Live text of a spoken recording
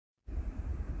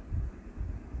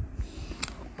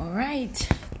All right,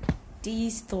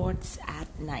 these thoughts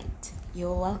at night.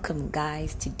 You're welcome,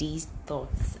 guys, to these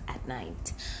thoughts at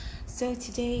night. So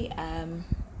today,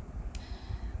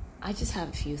 I just have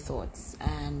a few thoughts,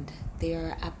 and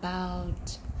they're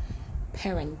about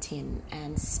parenting,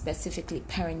 and specifically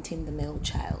parenting the male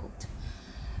child.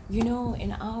 You know,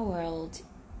 in our world,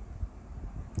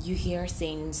 you hear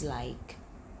things like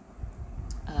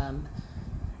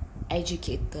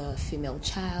educate the female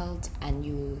child, and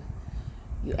you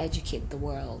educate the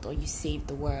world, or you save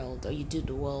the world, or you do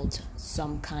the world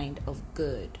some kind of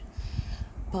good.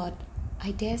 But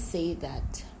I dare say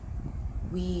that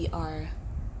we are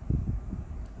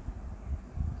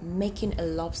making a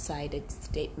lopsided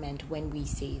statement when we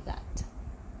say that.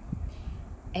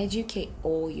 Educate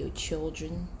all your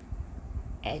children,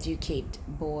 educate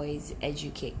boys,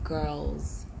 educate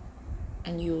girls,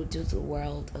 and you'll do the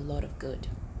world a lot of good.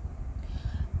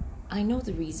 I know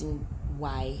the reason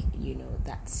why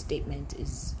that statement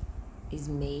is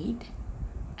made,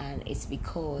 and it's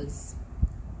because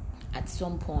at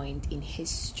some point in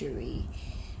history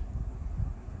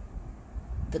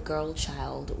the girl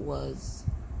child was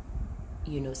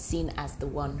seen as the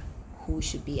one who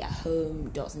should be at home,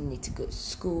 doesn't need to go to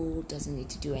school, doesn't need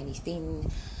to do anything,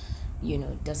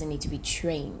 doesn't need to be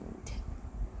trained.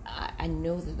 I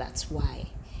know that's why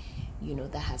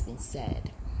that has been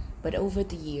said. But over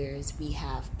the years, we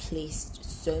have placed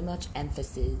so much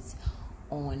emphasis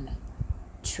on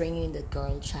training the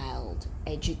girl child,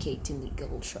 educating the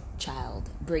girl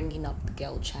child, bringing up the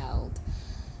girl child,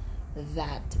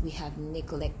 that we have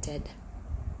neglected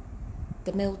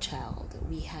the male child.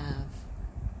 We have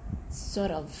sort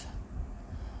of,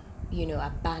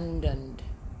 abandoned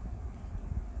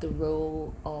the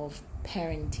role of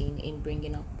parenting in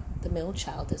bringing up the male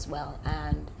child as well.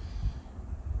 And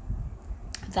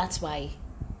that's why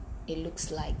it looks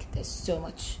like there's so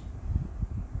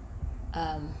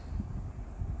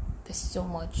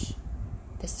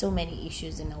many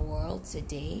issues in the world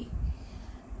today.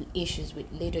 Issues with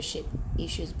leadership,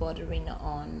 issues bordering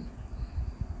on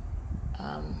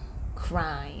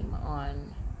crime,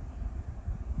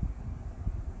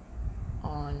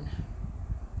 on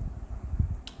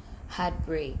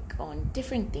heartbreak, on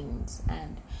different things.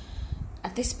 And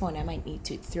at this point, I might need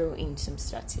to throw in some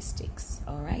statistics,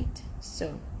 all right?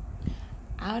 So,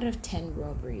 out of 10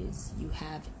 robberies, you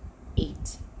have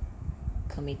 8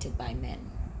 committed by men.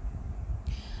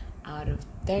 Out of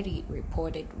 30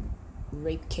 reported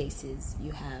rape cases,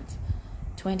 you have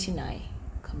 29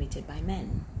 committed by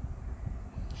men.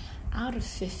 Out of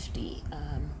 50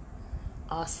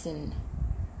 arson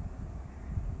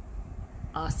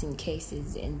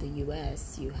cases in the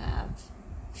US, you have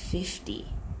 50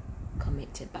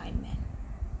 committed by men.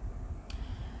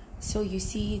 So you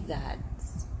see that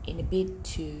in a bid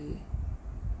to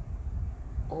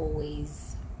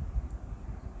always,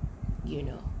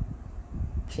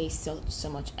 place so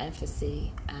much emphasis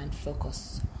and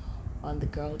focus on the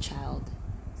girl child,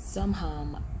 some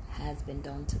harm has been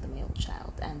done to the male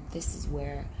child. And this is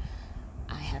where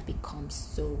I have become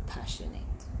so passionate.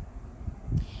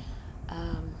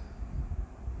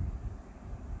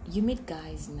 You meet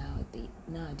guys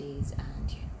nowadays,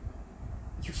 and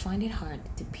you find it hard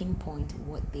to pinpoint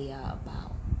what they are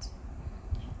about.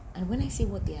 And when I say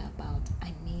what they are about,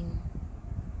 I mean,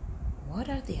 what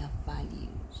are their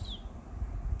values?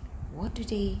 What's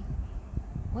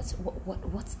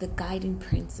the guiding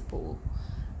principle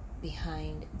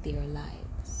behind their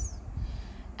lives?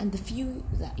 And the few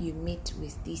that you meet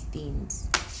with these things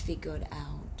figured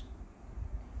out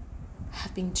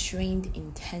have been trained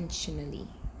intentionally.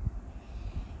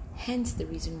 Hence the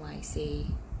reason why I say,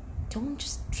 don't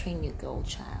just train your girl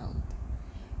child,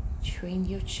 train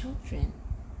your children.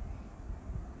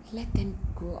 Let them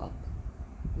grow up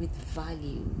with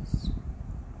values.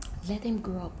 Let them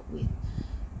grow up with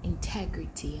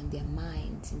integrity in their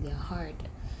minds, in their heart.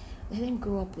 Let them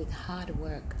grow up with hard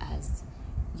work as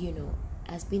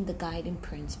being the guiding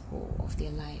principle of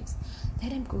their lives.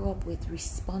 Let them grow up with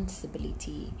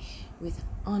responsibility, with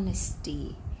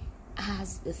honesty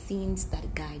as the things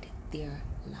that guide their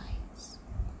lives.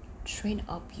 Train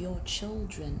up your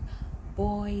children,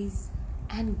 boys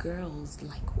and girls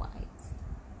likewise.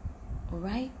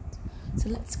 Alright? So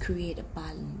let's create a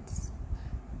balance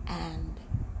and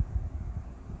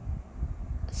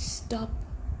stop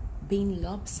being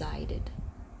lopsided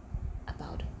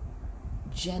about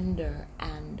gender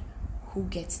and who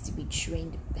gets to be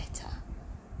trained better.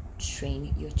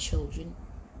 Train your children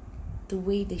the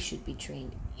way they should be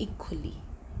trained, equally,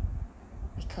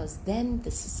 because then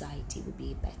the society will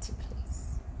be a better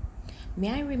place.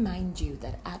 May I remind you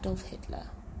that Adolf Hitler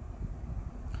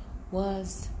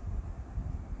was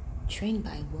trained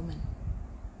by a woman,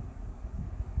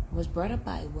 was brought up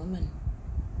by a woman.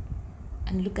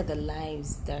 And look at the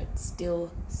lives that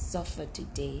still suffer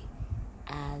today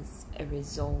as a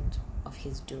result of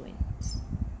his doings.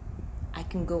 I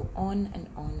can go on and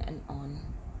on and on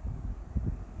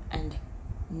and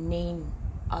name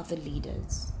other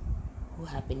leaders who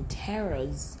have been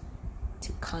terrors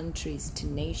to countries, to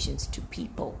nations, to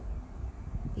people,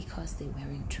 because they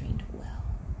weren't trained well.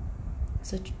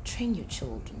 So train your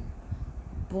children,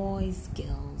 boys,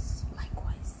 girls,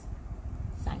 likewise.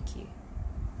 Thank you.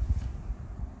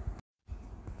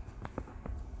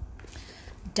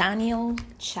 Daniel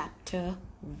chapter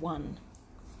 1.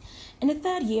 In the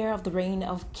 3rd year of the reign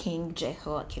of King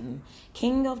Jehoiakim,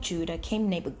 king of Judah, came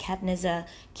Nebuchadnezzar,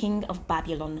 king of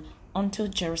Babylon, unto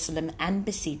Jerusalem and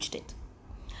besieged it.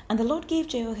 And the Lord gave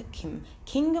Jehoiakim,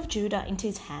 king of Judah, into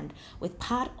his hand, with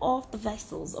part of the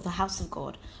vessels of the house of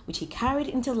God, which he carried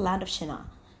into the land of Shinar,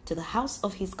 to the house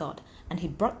of his God, and he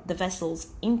brought the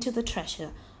vessels into the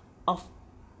treasure of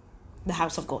the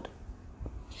house of God.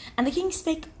 And the king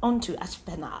spake unto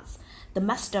Ashpenaz, the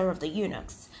master of the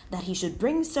eunuchs, that he should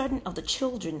bring certain of the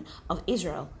children of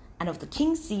Israel, and of the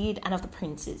king's seed, and of the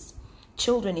princes,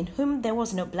 children in whom there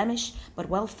was no blemish, but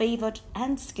well favored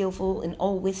and skillful in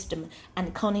all wisdom,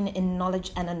 and cunning in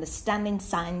knowledge and understanding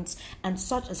signs, and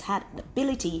such as had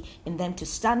ability in them to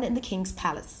stand in the king's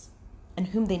palace, and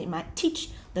whom they might teach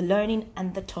the learning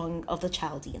and the tongue of the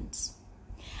Chaldeans.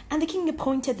 And the king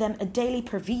appointed them a daily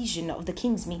provision of the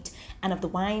king's meat, and of the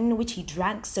wine which he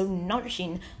drank, so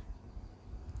nourishing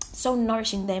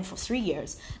them for 3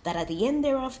 years, that at the end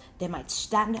thereof they might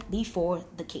stand before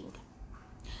the king.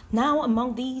 Now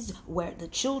among these were the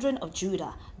children of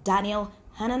Judah, Daniel,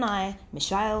 Hananiah,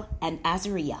 Mishael, and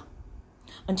Azariah,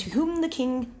 unto whom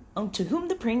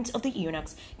the prince of the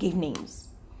eunuchs gave names.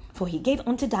 For he gave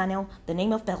unto Daniel the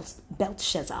name of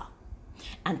Belteshazzar,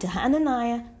 and to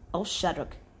Hananiah of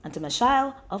Shadrach, and to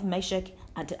Mishael of Meshach,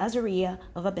 and to Azariah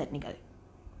of Abednego.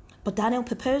 But Daniel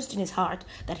purposed in his heart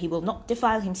that he will not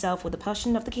defile himself with the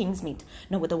portion of the king's meat,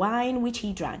 nor with the wine which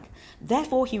he drank.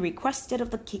 Therefore he requested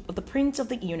of the prince of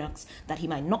the eunuchs that he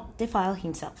might not defile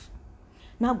himself.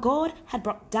 Now God had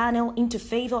brought Daniel into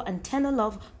favor and tender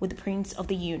love with the prince of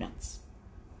the eunuchs.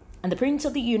 And the prince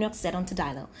of the eunuchs said unto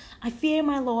Daniel, I fear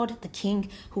my lord the king,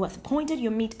 who hath appointed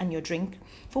your meat and your drink.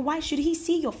 For why should he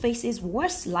see your faces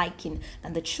worse liking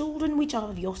than the children which are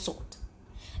of your sort?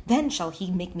 Then shall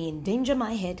he make me endanger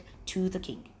my head to the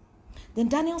king. Then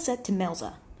Daniel said to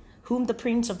Melzar, whom the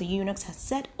prince of the eunuchs had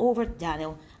set over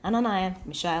Daniel, Hananiah,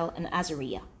 Mishael, and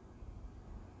Azariah,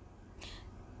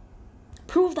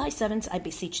 prove thy servants, I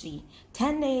beseech thee,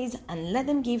 10 days, and let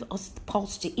them give us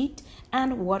pulse to eat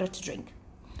and water to drink.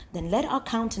 Then let our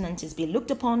countenances be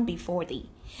looked upon before thee,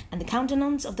 and the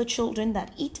countenance of the children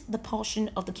that eat the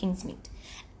portion of the king's meat.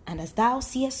 And as thou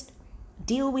seest,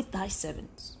 deal with thy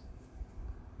servants.